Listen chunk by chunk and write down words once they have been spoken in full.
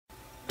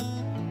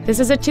This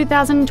is a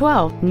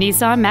 2012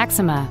 Nissan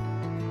Maxima.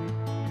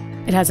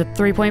 It has a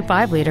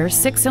 3.5-liter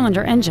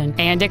six-cylinder engine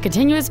and a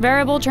continuous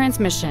variable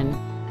transmission.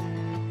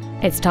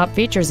 Its top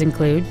features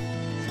include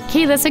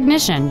keyless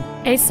ignition,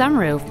 a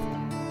sunroof,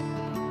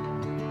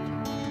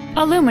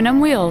 aluminum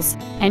wheels,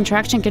 and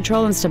traction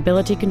control and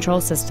stability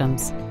control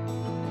systems.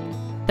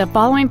 The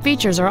following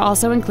features are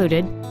also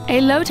included: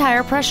 a low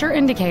tire pressure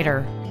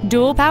indicator,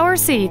 dual power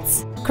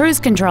seats, cruise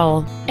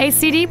control, a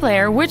CD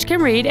player which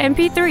can read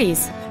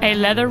MP3s, a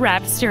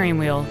leather-wrapped steering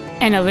wheel,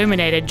 an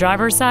illuminated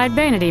driver's side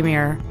vanity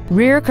mirror,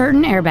 rear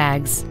curtain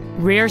airbags,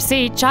 rear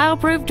seat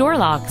child-proof door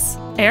locks,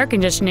 air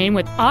conditioning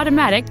with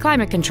automatic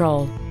climate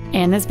control,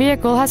 and this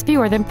vehicle has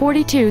fewer than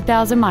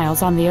 42,000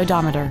 miles on the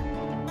odometer.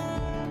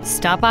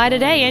 Stop by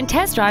today and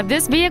test drive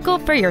this vehicle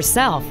for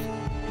yourself.